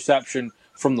your perception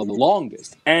from the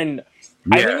longest. And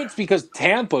I think it's because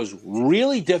Tampa's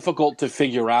really difficult to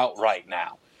figure out right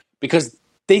now because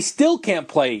they still can't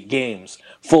play games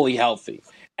fully healthy.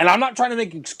 And I'm not trying to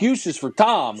make excuses for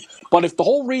Tom, but if the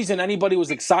whole reason anybody was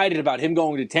excited about him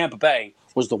going to Tampa Bay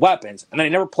was the weapons, and then he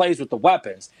never plays with the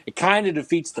weapons, it kind of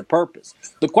defeats the purpose.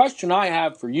 The question I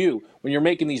have for you when you're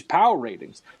making these power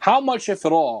ratings, how much, if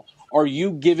at all, are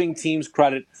you giving teams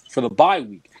credit for the bye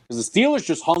week? Because the Steelers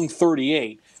just hung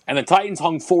 38, and the Titans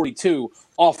hung 42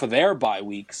 off of their bye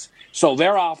weeks. So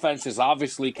their offenses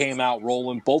obviously came out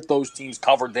rolling. Both those teams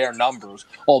covered their numbers,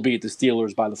 albeit the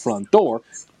Steelers by the front door.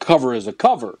 Cover is a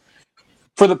cover.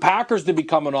 For the Packers to be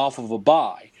coming off of a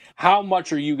bye, how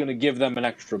much are you going to give them an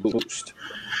extra boost?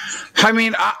 I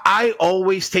mean, I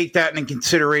always take that into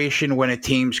consideration when a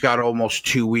team's got almost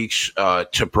 2 weeks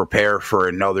to prepare for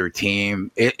another team.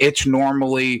 It's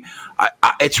normally,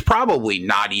 It's probably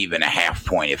not even a half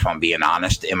point, if I'm being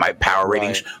honest, in my power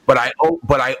ratings. But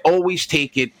I always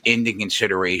take it into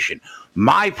consideration.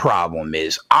 My problem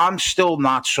is I'm still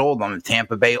not sold on the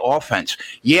Tampa Bay offense.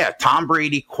 Yeah, Tom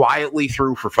Brady quietly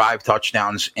threw for 5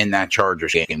 touchdowns in that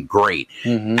Chargers game. Great.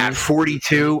 Mm-hmm. At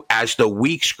 42, as the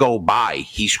weeks go by,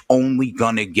 he's only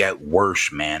going to get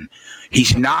worse, man.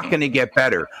 He's not going to get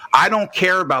better. I don't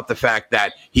care about the fact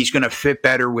that he's going to fit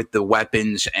better with the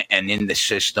weapons and in the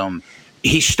system.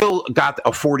 He's still got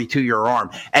a 42-year arm.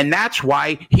 And that's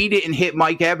why he didn't hit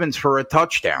Mike Evans for a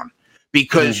touchdown.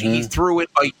 Because he threw it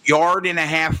a yard and a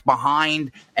half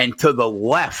behind and to the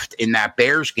left in that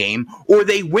Bears game, or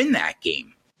they win that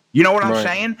game. You know what I'm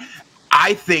saying?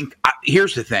 I think,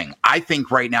 here's the thing. I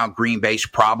think right now Green Bay's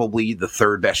probably the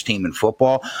 3rd best team in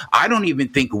football. I don't even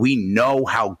think we know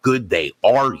how good they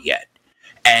are yet.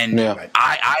 And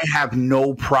I have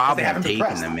no problem taking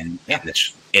them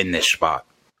in this spot.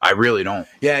 I really don't.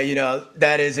 Yeah,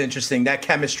 that is interesting. That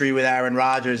chemistry with Aaron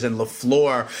Rodgers and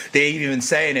LaFleur, they even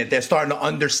saying it. They're starting to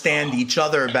understand each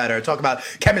other better. Talk about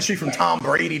chemistry from Tom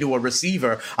Brady to a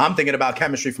receiver. I'm thinking about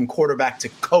chemistry from quarterback to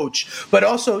coach. But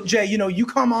also, Jay, you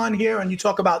come on here and you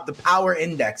talk about the power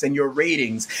index and your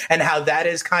ratings and how that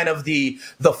is kind of the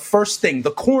first thing,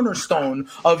 the cornerstone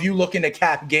of you looking to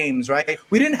cap games, right?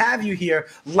 We didn't have you here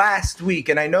last week,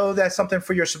 and I know that's something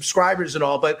for your subscribers and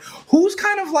all, but who's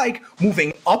kind of like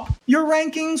moving up your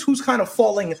rankings? Who's kind of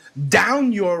falling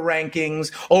down your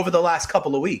rankings over the last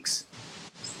couple of weeks?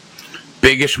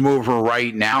 Biggest mover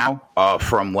right now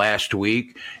from last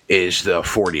week is the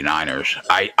 49ers.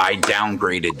 I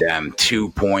downgraded them 2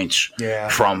 points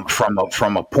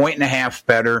from a point and a half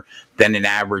better than an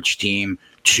average team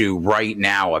to right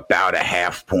now about a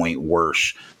half point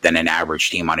worse than an average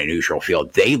team on a neutral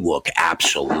field. They look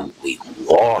absolutely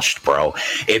lost, bro.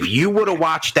 If you would have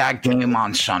watched that game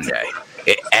on Sunday,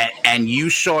 and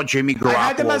you saw Jimmy Garoppolo, I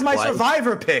had them as my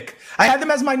survivor pick. I had them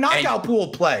as my knockout pool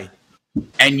play.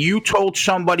 And you told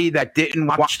somebody that didn't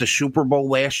watch the Super Bowl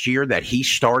last year that he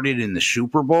started in the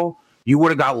Super Bowl, you would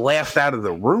have got laughed out of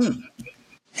the room.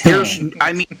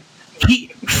 He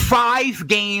 5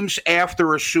 games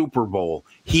after a Super Bowl,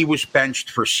 he was benched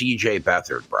for C.J.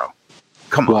 Beathard, bro.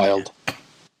 Come on. Wild.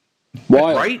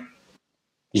 Right?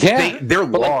 Yeah. They're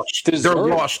lost. They're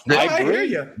lost. I hear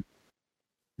you.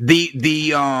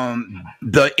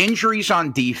 The injuries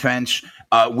on defense,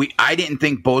 I didn't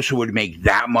think Bosa would make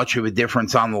that much of a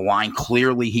difference on the line.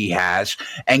 Clearly he has.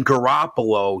 And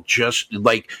Garoppolo, just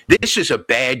like, this is a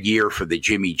bad year for the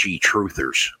Jimmy G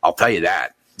truthers. I'll tell you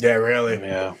that. Yeah, really.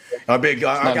 Yeah. Our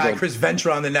guy, Chris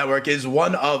Ventura on the network, is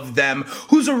one of them.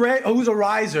 Who's a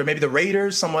riser? Maybe the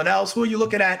Raiders, someone else? Who are you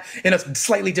looking at in a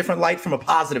slightly different light from a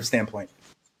positive standpoint?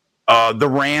 The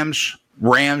Rams.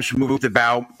 Rams moved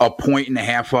about a point and a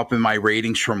half up in my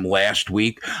ratings from last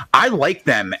week. I like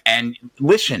them. And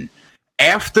listen,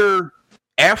 after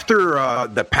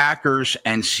the Packers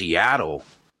and Seattle,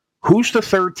 who's the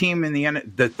third best team in the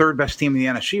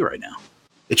NFC right now?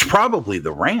 It's probably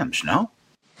the Rams, no?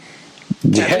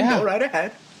 Yeah, go right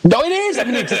ahead. No, it is. I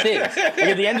mean, it just is. Like,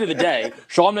 at the end of the day,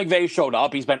 Sean McVay showed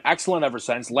up. He's been excellent ever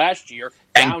since last year.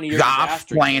 And Goff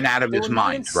playing out of his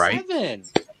mind, right?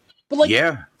 But,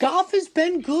 Goff has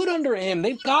been good under him.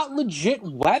 They've got legit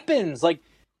weapons. Like,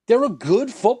 they're a good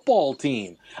football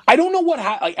team. I don't know what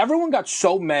happened. Like, everyone got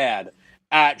so mad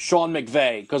at Sean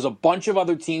McVay because a bunch of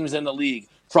other teams in the league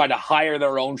tried to hire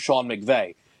their own Sean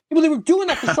McVay. Well, they were doing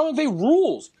that because Sean McVay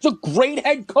rules. He's a great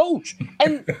head coach.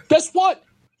 And guess what?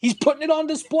 He's putting it on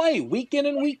display week in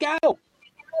and week out.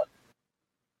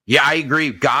 Yeah, I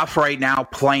agree. Goff right now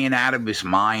playing out of his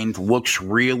mind, looks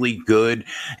really good.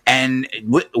 And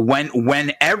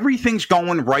when everything's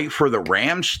going right for the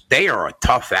Rams, they are a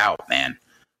tough out, man.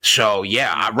 So,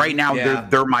 right now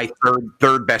they're my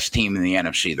third best team in the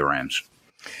NFC, the Rams.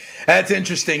 That's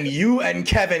interesting. You and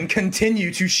Kevin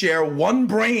continue to share one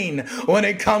brain when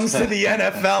it comes to the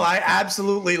NFL. I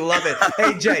absolutely love it.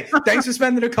 Hey, Jay, thanks for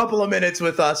spending a couple of minutes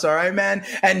with us. All right, man.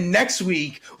 And next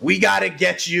week, we got to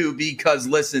get you because,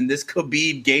 listen, this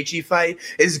Khabib-Gaethje fight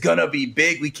is going to be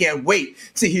big. We can't wait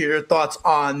to hear your thoughts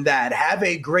on that. Have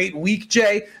a great week,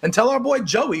 Jay. And tell our boy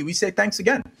Joey we say thanks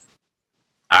again.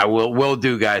 I will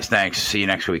do, guys. Thanks. See you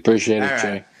next week. Appreciate it,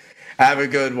 Jay. Have a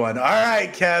good one. All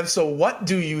right, Kev. So what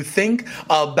do you think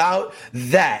about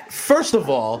that? First of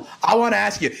all, I want to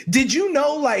ask you, did you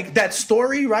know that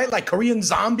story, right? Like Korean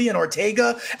Zombie and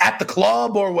Ortega at the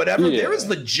club or whatever? Yeah. There is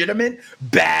legitimate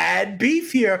bad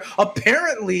beef here.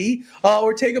 Apparently,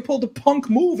 Ortega pulled a punk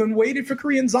move and waited for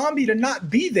Korean Zombie to not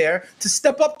be there to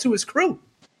step up to his crew.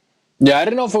 Yeah, I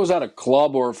didn't know if it was at a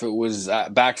club or if it was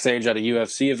backstage at a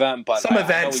UFC event, but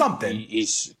something.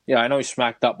 I know he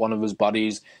smacked up one of his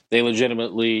buddies. They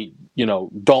legitimately,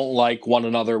 don't like one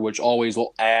another, which always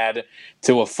will add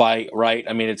to a fight, right?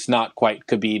 I mean, it's not quite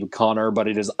Khabib Conor, but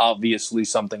it is obviously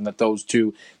something that those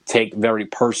two take very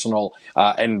personal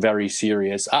and very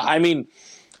serious. I mean,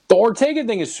 the Ortega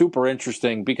thing is super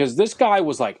interesting because this guy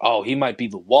was like, oh, he might be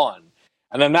the one.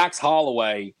 And then Max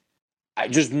Holloway, I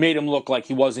just made him look like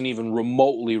he wasn't even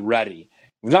remotely ready.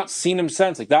 We've not seen him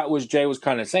since. Like that was Jay was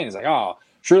kind of saying. It's like, oh,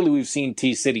 surely we've seen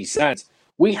T-City since.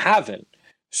 We haven't.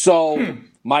 So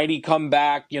might he come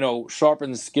back,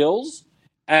 sharpen skills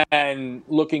and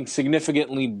looking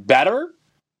significantly better?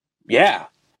 Yeah.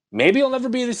 Maybe he'll never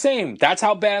be the same. That's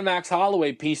how bad Max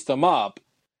Holloway pieced him up.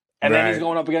 And then he's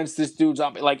going up against this dude's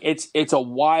like it's a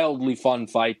wildly fun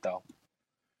fight though.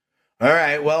 All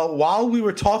right. Well, while we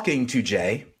were talking to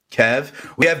Jay, Kev,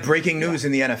 we have breaking news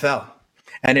in the NFL.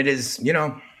 And it is,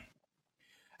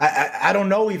 I don't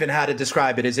know even how to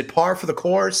describe it. Is it par for the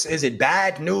course? Is it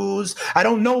bad news? I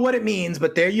don't know what it means,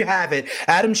 but there you have it.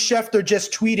 Adam Schefter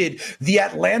just tweeted, the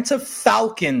Atlanta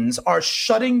Falcons are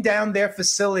shutting down their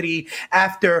facility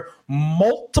after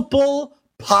multiple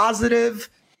positive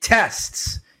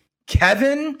tests.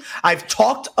 Kevin, I've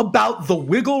talked about the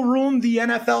wiggle room the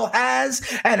NFL has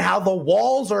and how the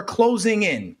walls are closing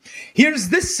in. Here's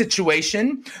this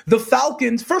situation. The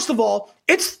Falcons, first of all,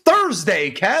 it's Thursday,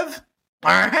 Kev.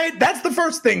 All right, that's the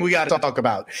first thing we got to talk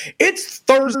about. It's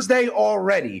Thursday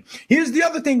already. Here's the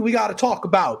other thing we got to talk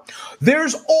about.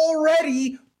 There's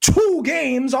already 2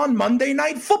 games on Monday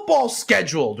Night Football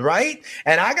scheduled, right?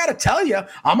 And I got to tell you,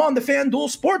 I'm on the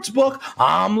FanDuel Sportsbook.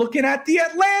 I'm looking at the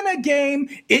Atlanta game.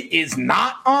 It is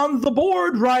not on the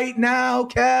board right now,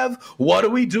 Kev. What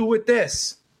do we do with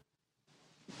this?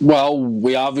 Well,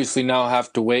 we obviously now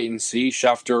have to wait and see.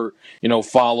 Schefter,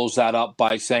 follows that up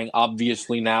by saying,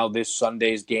 obviously now this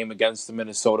Sunday's game against the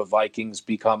Minnesota Vikings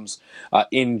becomes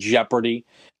in jeopardy.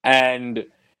 And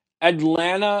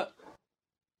Atlanta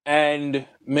and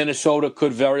Minnesota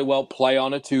could very well play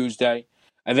on a Tuesday.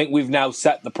 I think we've now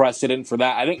set the precedent for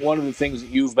that. I think one of the things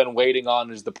that you've been waiting on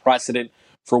is the precedent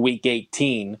for Week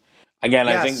 18. Again,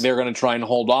 yes. I think they're going to try and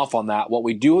hold off on that. What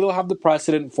we do have the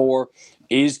precedent for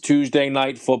is Tuesday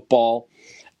Night Football.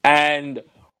 And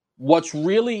what's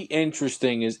really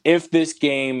interesting is if this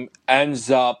game ends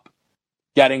up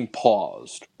getting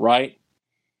paused, right?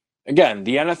 Again,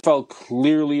 the NFL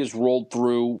clearly has rolled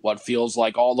through what feels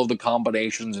like all of the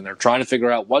combinations, and they're trying to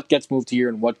figure out what gets moved here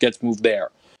and what gets moved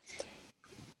there.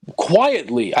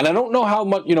 Quietly, and I don't know how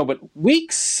much, but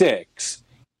Week 6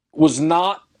 is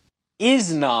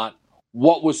not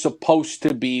what was supposed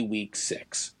to be Week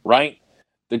 6, right?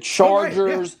 The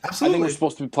Chargers, I think we're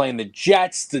supposed to be playing the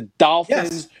Jets, the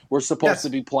Dolphins, we're supposed to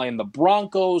be playing the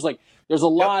Broncos. Like, there's a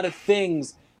lot of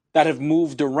things that have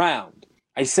moved around.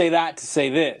 I say that to say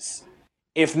this.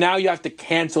 If now you have to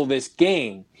cancel this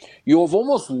game, you have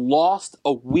almost lost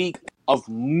a week of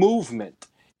movement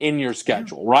in your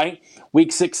schedule, right?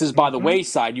 Week 6 is by the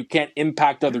wayside. You can't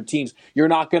impact other teams. You're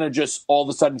not going to just all of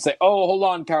a sudden say, oh, hold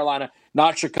on, Carolina,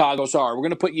 not Chicago. Sorry, we're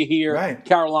going to put you here. Right.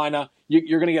 Carolina,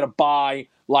 you're going to get a bye.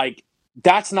 Like,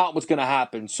 that's not what's going to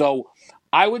happen. So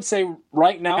I would say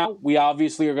right now, we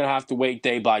obviously are going to have to wait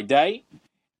day by day.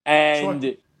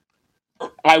 And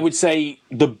I would say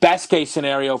the best case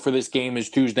scenario for this game is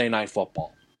Tuesday Night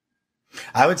Football.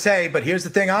 I would say, but here's the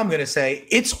thing I'm going to say.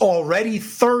 It's already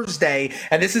Thursday,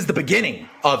 and this is the beginning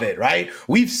of it, right?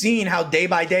 We've seen how day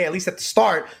by day, at least at the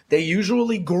start, they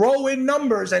usually grow in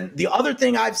numbers. And the other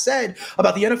thing I've said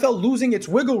about the NFL losing its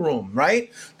wiggle room, right?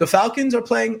 The Falcons are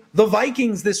playing the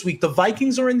Vikings this week. The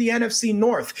Vikings are in the NFC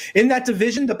North. In that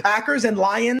division, the Packers and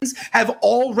Lions have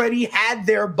already had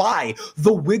their bye.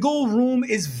 The wiggle room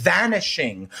is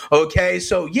vanishing, okay?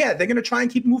 So, yeah, they're going to try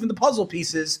and keep moving the puzzle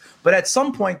pieces, but at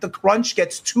some point, the crunch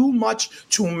gets too much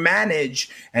to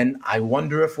manage, and I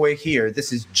wonder if we're here.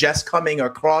 This is just coming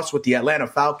across with the Atlanta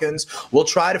Falcons. We'll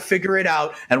try to figure it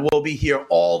out, and we'll be here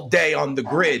all day on the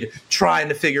grid trying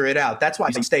to figure it out. That's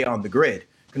why I stay on the grid.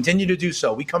 Continue to do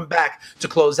so. We come back to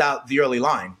close out the early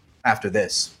line after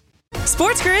this.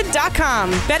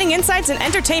 SportsGrid.com. Betting insights and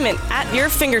entertainment at your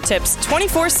fingertips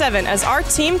 24/7 as our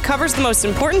team covers the most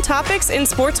important topics in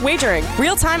sports wagering.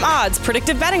 Real-time odds,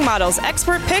 predictive betting models,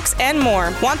 expert picks, and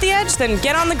more. Want the edge? Then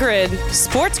get on the grid.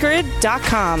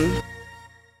 SportsGrid.com.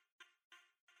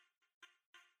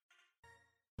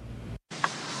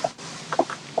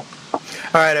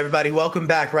 All right, everybody, welcome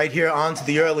back right here onto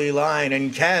the early line.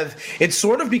 And Kev, it's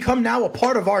sort of become now a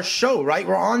part of our show, right?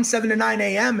 We're on 7 to 9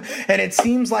 a.m. and it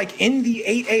seems like in the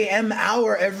 8 a.m.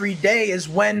 hour every day is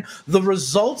when the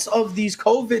results of these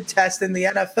COVID tests in the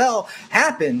NFL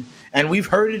happen. And we've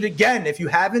heard it again. If you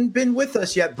haven't been with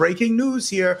us yet, breaking news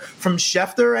here from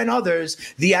Schefter and others,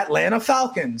 the Atlanta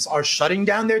Falcons are shutting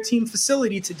down their team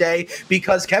facility today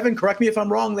because, Kevin, correct me if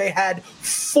I'm wrong, they had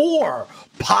 4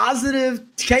 positive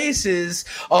cases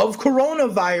of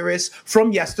coronavirus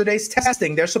from yesterday's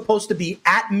testing. They're supposed to be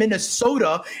at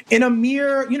Minnesota in a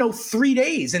mere, 3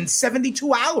 days and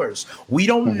 72 hours. We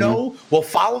don't know. We'll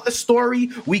follow the story.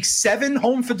 Week 7,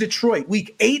 home for Detroit.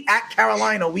 Week 8 at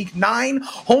Carolina. Week 9,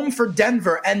 home for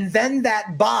Denver. And then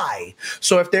that bye.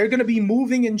 So if they're going to be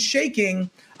moving and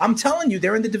shaking, I'm telling you,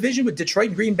 they're in the division with Detroit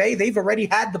and Green Bay. They've already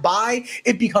had the bye.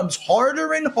 It becomes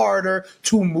harder and harder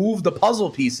to move the puzzle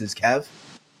pieces, Kev.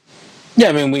 Yeah,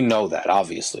 I mean, we know that,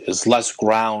 obviously. As less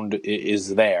ground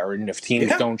is there, and if teams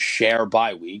don't share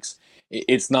bye weeks,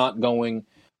 it's not going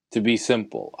to be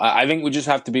simple. I think we just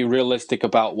have to be realistic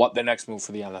about what the next move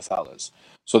for the NFL is.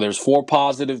 So there's 4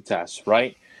 positive tests,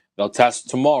 right? They'll test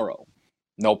tomorrow.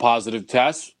 No positive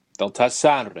tests, they'll test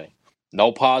Saturday.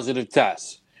 No positive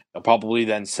tests. They'll probably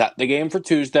then set the game for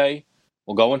Tuesday.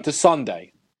 We'll go into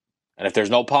Sunday. And if there's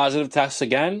no positive tests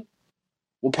again,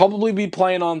 we'll probably be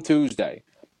playing on Tuesday.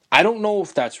 I don't know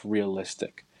if that's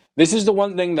realistic. This is the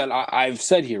one thing that I've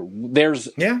said here.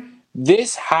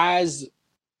 This has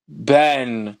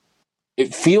been,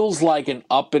 it feels like an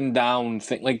up and down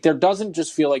thing. Like, there doesn't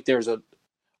just feel like there's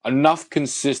enough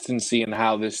consistency in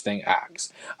how this thing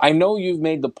acts. I know you've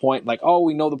made the point, like,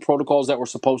 we know the protocols that we're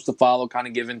supposed to follow kind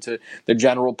of given to the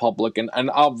general public, and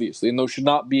obviously, and those should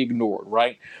not be ignored,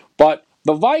 right? But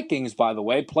the Vikings, by the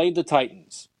way, played the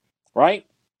Titans, right?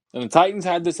 And the Titans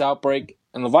had this outbreak,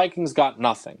 and the Vikings got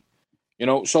nothing.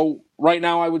 So right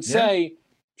now I would say,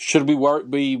 should we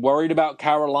be worried about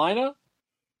Carolina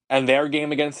and their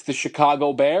game against the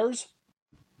Chicago Bears?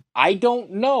 I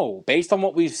don't know. Based on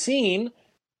what we've seen,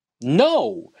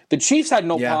 no. The Chiefs had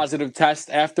no positive test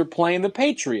after playing the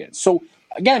Patriots. So,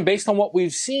 again, based on what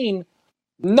we've seen,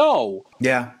 no.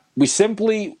 Yeah. We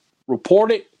simply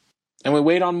report it, and we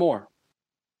wait on more.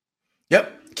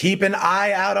 Yep. Keep an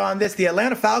eye out on this. The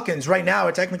Atlanta Falcons right now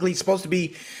are technically supposed to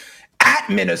be at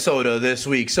Minnesota this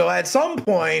week. So at some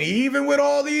point, even with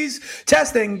all these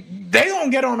testing, they don't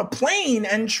get on a plane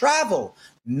and travel.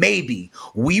 Maybe.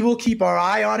 We will keep our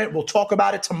eye on it. We'll talk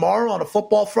about it tomorrow on a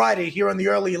Football Friday here on the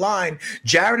early line.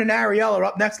 Jared and Ariel are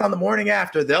up next on the morning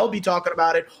after. They'll be talking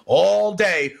about it all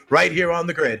day right here on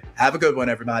the grid. Have a good one,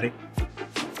 everybody.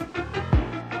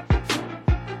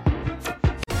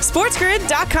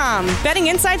 SportsGrid.com. Betting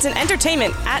insights and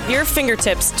entertainment at your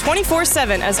fingertips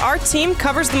 24/7 as our team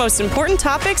covers the most important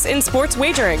topics in sports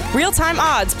wagering. Real-time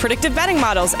odds, predictive betting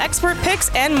models, expert picks,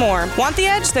 and more. Want the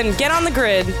edge? Then get on the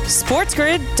grid.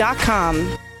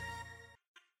 SportsGrid.com.